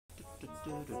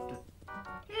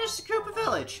Here's the Koopa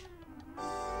Village.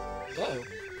 Oh.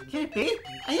 Can it be?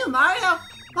 Are you Mario?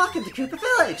 Welcome to Koopa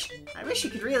Village. I wish we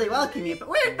could really welcome you, but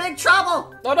we're in big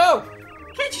trouble. Oh no!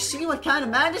 Can't you see what kind of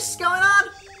madness is going on?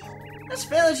 This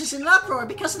village is in an uproar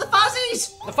because of the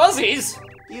Fuzzies. The Fuzzies?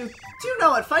 You do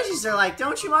know what Fuzzies are like,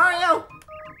 don't you, Mario?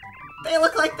 They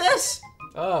look like this.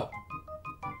 Oh.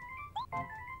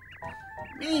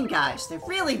 Mean guys. They're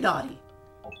really naughty.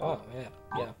 Oh, yeah.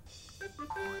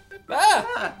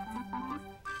 Ah!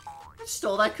 I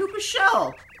stole that Koopa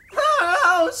shell.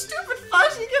 Oh, stupid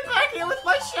Fuzzy, get back here with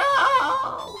my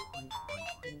shell!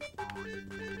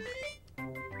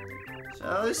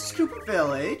 So, this is Koopa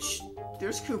Village.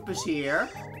 There's Koopas here.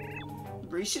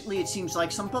 Recently, it seems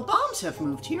like some bombs have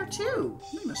moved here, too.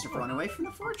 They must have run away from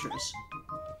the fortress.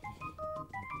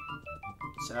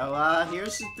 So,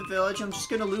 here's the village. I'm just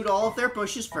gonna loot all of their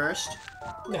bushes first.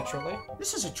 Naturally.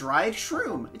 This is a dried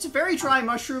shroom. It's a very dry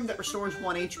mushroom that restores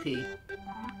 1 HP.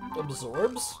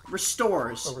 Absorbs?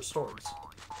 Restores. Or restores.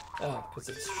 Oh, because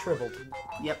it's shriveled.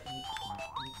 Yep.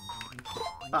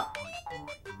 Ah.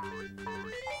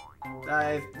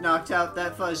 I've knocked out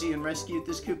that Fuzzy and rescued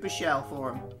this Koopa shell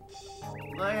for him.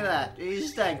 Look at that.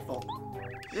 He's thankful.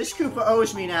 This Koopa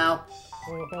owes me now.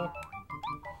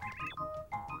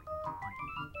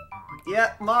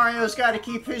 Yep, Mario's got to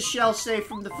keep his shell safe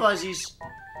from the Fuzzies.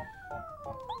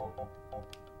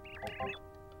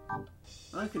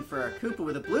 Looking for a Koopa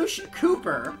with a blue shell.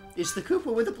 Kooper is the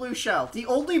Koopa with a blue shell. The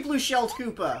only blue-shelled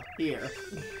Koopa here.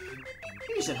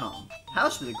 He's at home.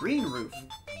 House with a green roof.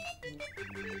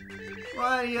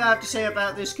 What do you have to say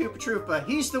about this Koopa Troopa?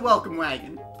 He's the welcome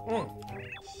wagon.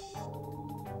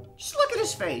 Just look at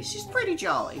his face. He's pretty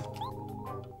jolly.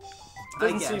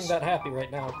 Doesn't seem that happy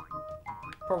right now.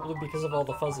 Probably because of all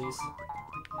the Fuzzies.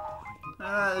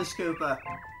 Ah, this Koopa.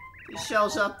 His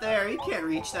shell's up there. He can't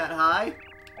reach that high.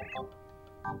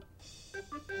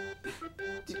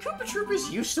 Did Koopa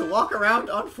Troopas used to walk around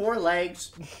on 4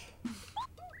 legs?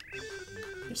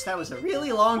 Guess that was a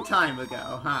really long time ago,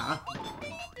 huh?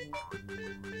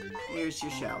 Here's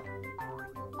your shell.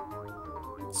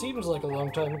 Seems like a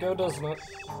long time ago, doesn't it?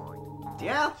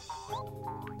 Yeah.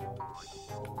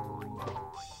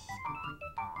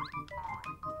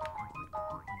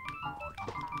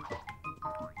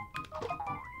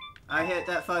 I hit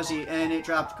that Fuzzy and it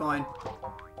dropped a coin.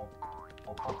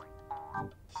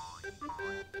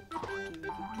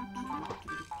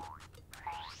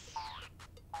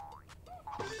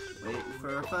 Waiting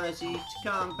for a Fuzzy to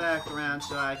come back around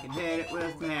so I can hit it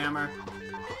with my hammer.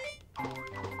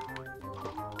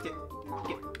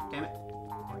 Damn it.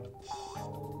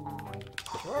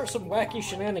 There are some wacky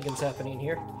shenanigans happening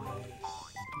here.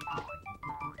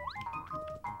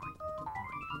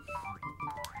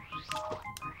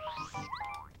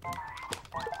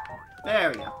 There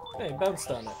we go. Hey, bounced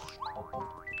on it.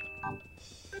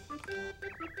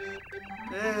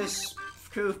 This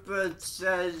Koopa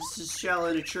says his shell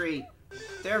in a tree.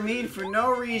 They're mean for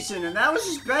no reason, and that was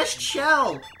his best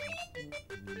shell!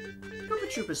 Koopa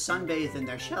Troopas sunbathe in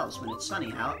their shells when it's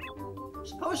sunny out.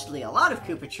 Supposedly, a lot of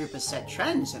Koopa Troopas set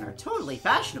trends and are totally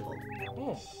fashionable.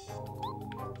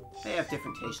 They have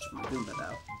different tastes from a Goomba,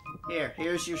 though.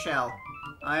 Here's your shell.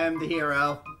 I am the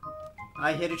hero.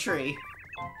 I hit a tree.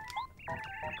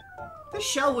 This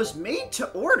shell was made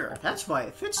to order. That's why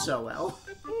it fits so well.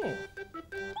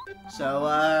 So,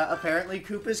 apparently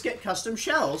Koopas get custom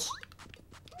shells.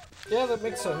 Yeah, that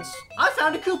makes sense. I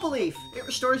found a Koopa leaf. It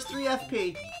restores 3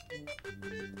 FP.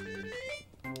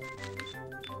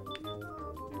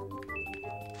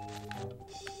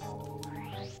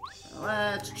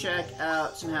 Let's check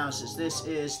out some houses. This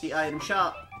is the item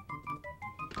shop.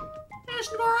 There's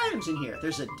some more items in here.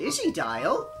 There's a Dizzy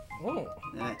Dial.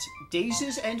 That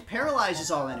dazes and paralyzes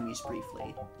all enemies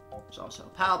briefly. There's also a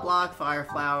Pow Block, Fire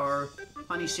Flower,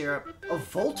 Honey Syrup, a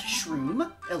Volt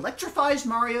Shroom, electrifies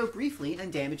Mario briefly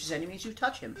and damages enemies who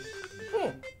touch him.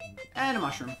 And a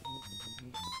Mushroom.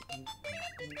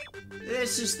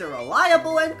 This is the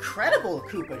reliable and credible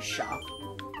Koopa shop.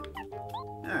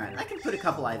 Alright, I can put a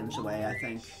couple items away, I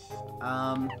think.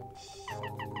 I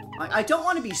don't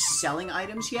want to be selling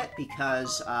items yet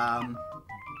because,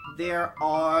 there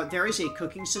is a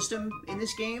cooking system in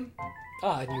this game.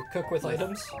 Ah, and you cook with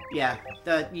items? Yeah,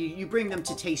 you bring them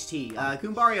to Taste Tea.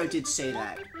 Goombario did say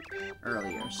that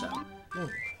earlier, so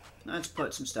let's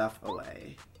put some stuff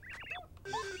away.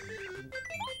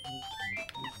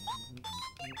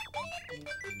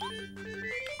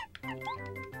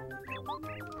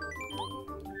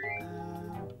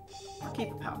 I'll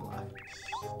keep a Power Block.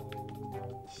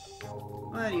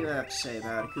 What do you have to say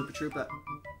about a Koopa Troopa?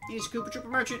 He's a Koopa Troopa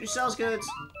merchant who sells goods.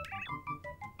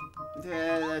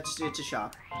 It's a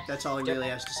shop. That's all he really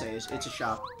has to say is it's a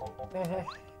shop.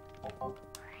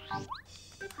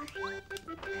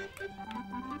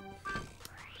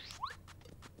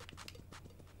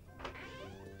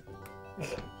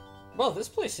 Well, this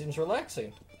place seems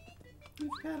relaxing. We've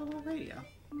got a little radio.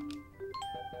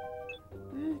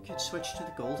 Could switch to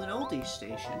the Golden Oldies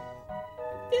station.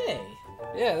 Yay!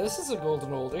 Yeah, this is a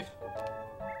golden oldie.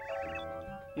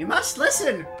 You must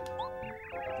listen!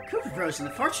 The Koopa Bros in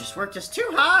the fortress work just too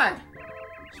hard!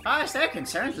 As far as they're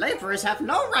concerned, laborers have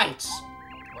no rights!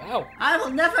 Wow. I will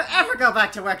never ever go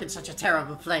back to work in such a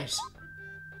terrible place!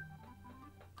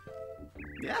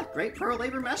 Yeah, great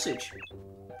pro-labor message.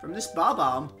 From this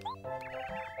Bob-omb.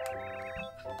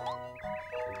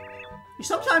 He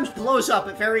sometimes blows up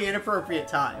at very inappropriate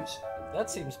times. That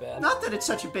seems bad. Not that it's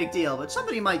such a big deal, but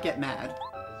somebody might get mad.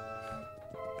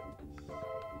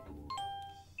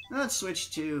 Let's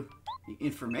switch to the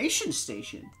information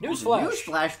station. Newsflash!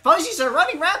 Newsflash! Fuzzies are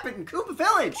running rampant in Koopa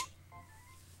Village!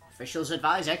 Officials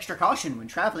advise extra caution when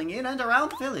traveling in and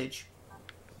around the village.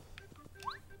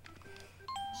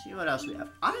 Let's see what else we have.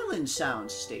 Island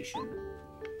Sound Station.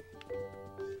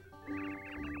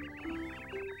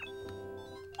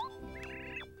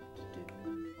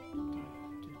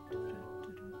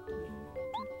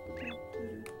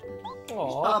 These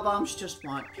Bob-ombs just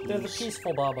want peace. They're the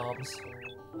peaceful Bob-ombs.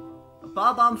 A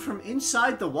Bob-omb from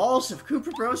inside the walls of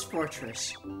Koopa Bros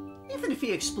Fortress. Even if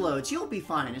he explodes, you'll be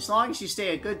fine as long as you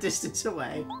stay a good distance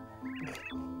away.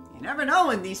 You never know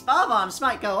when these Bob-ombs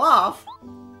might go off.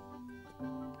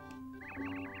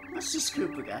 What's this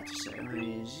Koopa got to say?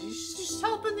 He's just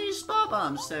helping these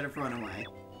Bob-ombs instead of run away.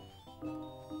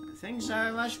 Things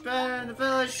are much better in the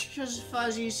village because of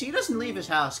Fuzzies. He doesn't leave his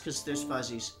house because there's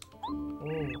Fuzzies.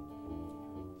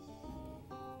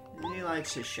 He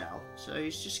likes his shell, so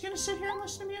he's just gonna sit here and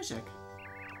listen to music.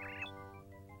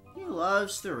 He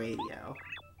loves the radio.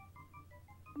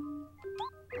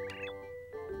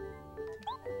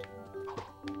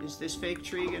 Is this fake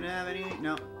tree gonna have any?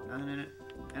 No, nothing in it.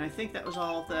 And I think that was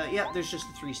all of the... Yep, there's just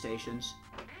the 3 stations.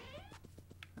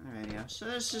 Radio. So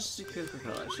this is the Koopa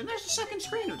Village. And there's the second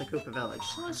screen of the Koopa Village.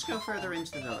 So let's go further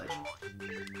into the village.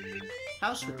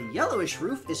 House with the yellowish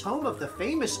roof is home of the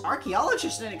famous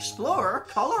archaeologist and explorer,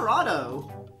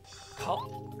 Colorado.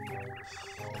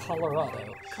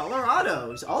 Colorado.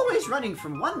 Colorado is always running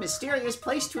from one mysterious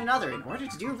place to another in order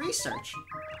to do research.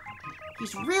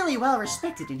 He's really well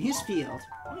respected in his field.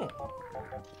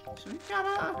 So we've got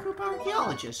a Koopa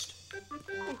archaeologist.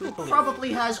 Who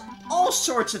probably has all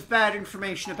sorts of bad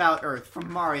information about Earth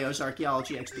from Mario's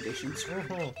archaeology expeditions.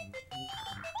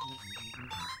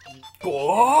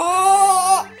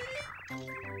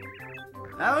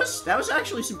 That was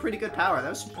actually some pretty good power. That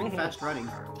was some pretty fast running.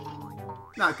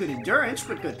 Not good endurance,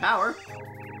 but good power.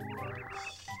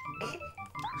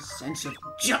 Sense of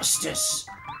justice.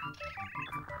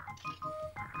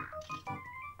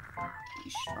 Be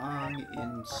strong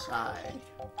inside.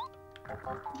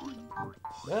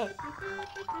 What? I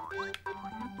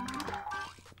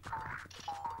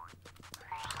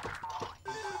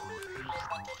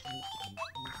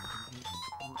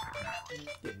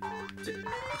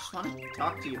just want to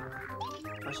talk to you.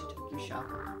 I should take your shop.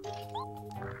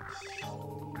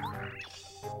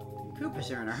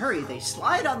 Koopas are in a hurry. They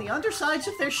slide on the undersides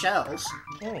of their shells.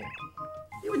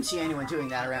 You wouldn't see anyone doing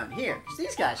that around here, because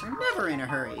these guys are never in a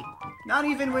hurry. Not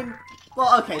even when...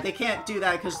 Well, okay, they can't do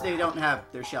that because they don't have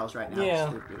their shells right now.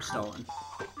 Yeah. They're stolen.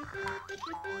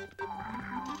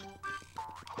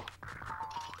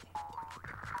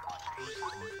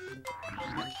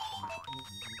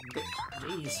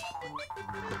 Jeez.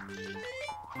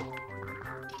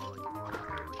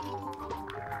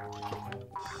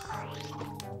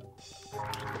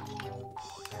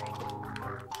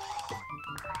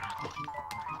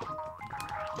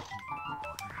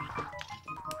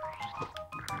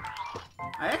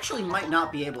 I actually might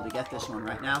not be able to get this one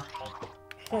right now.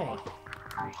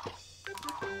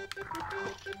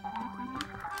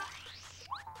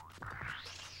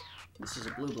 This is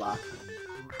a blue block.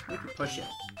 We can push it.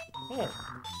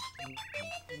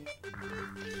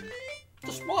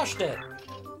 Just washed it.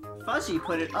 Fuzzy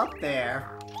put it up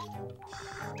there.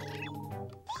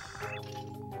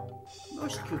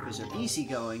 Most Koopas are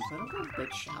easygoing, but a little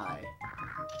bit shy.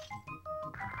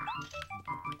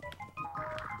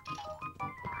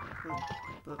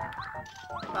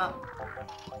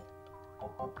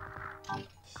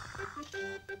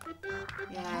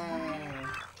 Yay!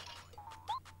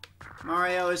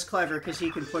 Mario is clever because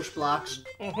he can push blocks.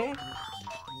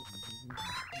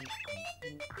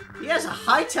 He has a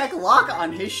high-tech lock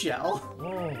on his shell.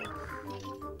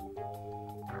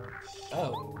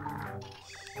 Oh.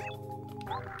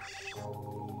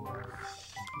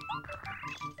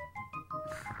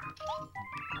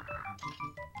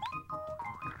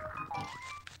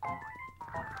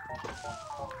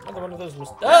 Another one of those was...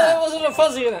 Oh, there wasn't a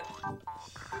fuzzy in it!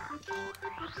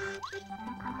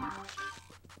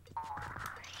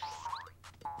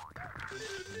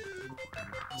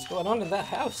 What's going on in that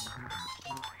house?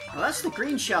 Well, that's the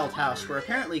green-shelled house, where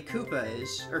apparently Koopa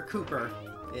is. Or Cooper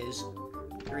is.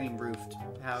 Green-roofed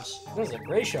house. This is a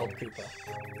gray-shelled Koopa.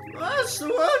 That's the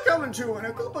world coming to, and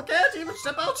a Koopa can't even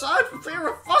step outside for fear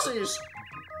of fuzzies.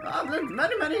 I've lived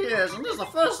many, many years, and this is the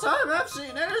first time I've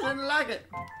seen anything like it.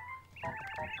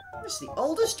 This is the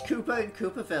oldest Koopa in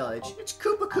Koopa Village. It's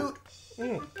Koopa Coot.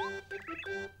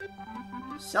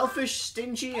 Selfish,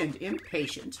 stingy, and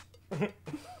impatient.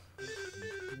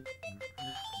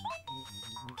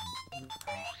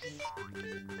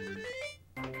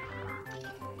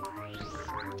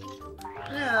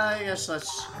 Yeah, I guess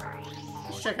let's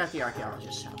check out the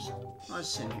archaeologist's house.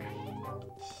 What's in here?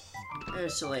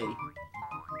 There's the lady.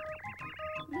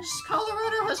 This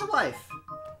Colorado has a wife.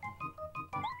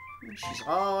 She's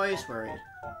always worried.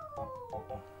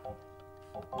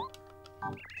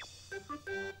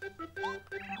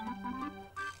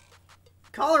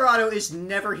 Colorado is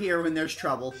never here when there's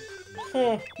trouble.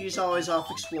 He's always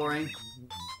off exploring.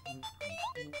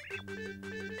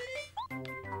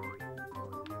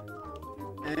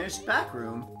 And there's the back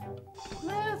room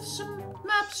with some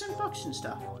maps and books and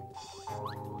stuff.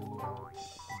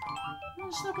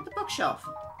 Let's look at the bookshelf.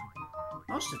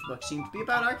 Most of the books seem to be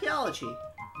about archaeology.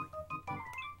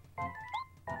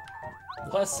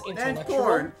 Less intellectual. And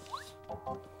porn.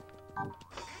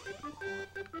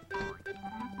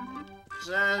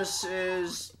 This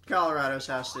is Colorado's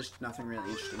house. There's nothing really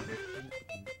interesting here.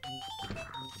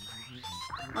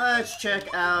 Let's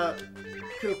check out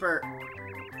Cooper.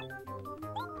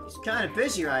 He's kind of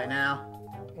busy right now.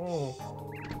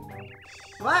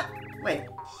 What? Wait,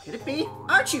 could it be?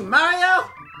 Aren't you Mario?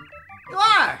 You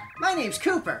are! My name's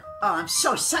Cooper. Oh, I'm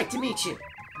so psyched to meet you.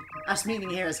 Us meeting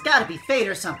here has got to be fate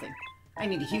or something. I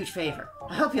need a huge favor.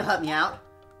 I hope you'll help me out.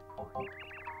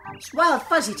 This wild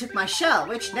fuzzy took my shell,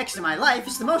 which, next to my life,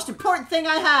 is the most important thing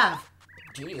I have.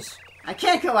 Jeez. I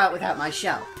can't go out without my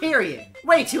shell. Period.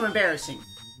 Way too embarrassing.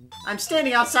 I'm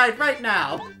standing outside right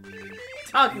now,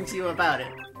 talking to you about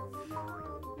it.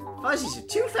 Fuzzies are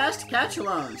too fast to catch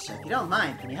alone, so if you don't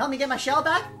mind, can you help me get my shell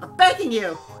back? I'm begging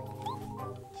you!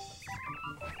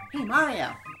 Hey,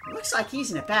 Mario. Looks like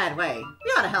he's in a bad way.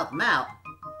 We ought to help him out.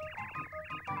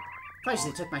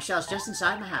 Fuzzy took my shells just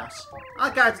inside my house.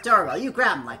 I'll guard the door while you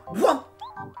grab him like whoomp!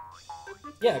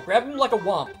 Yeah, grab him like a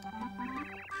womp.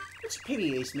 It's a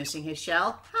pity he's missing his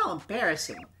shell. How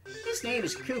embarrassing. His name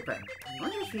is Cooper. I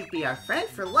wonder if he'd be our friend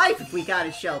for life if we got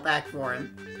his shell back for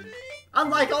him.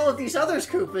 Unlike all of these other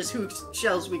Koopas whose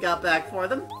shells we got back for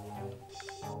them.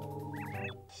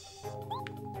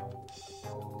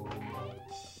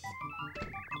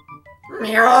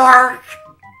 Mirror!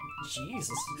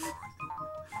 Jesus.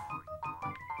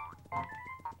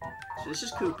 So this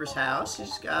is Cooper's house.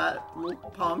 He's got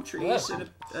little palm trees and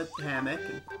a hammock.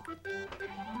 And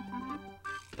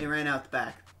they ran out the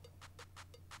back.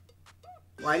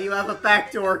 Why do you have a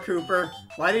back door, Cooper?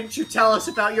 Why didn't you tell us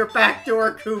about your back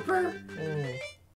door, Cooper?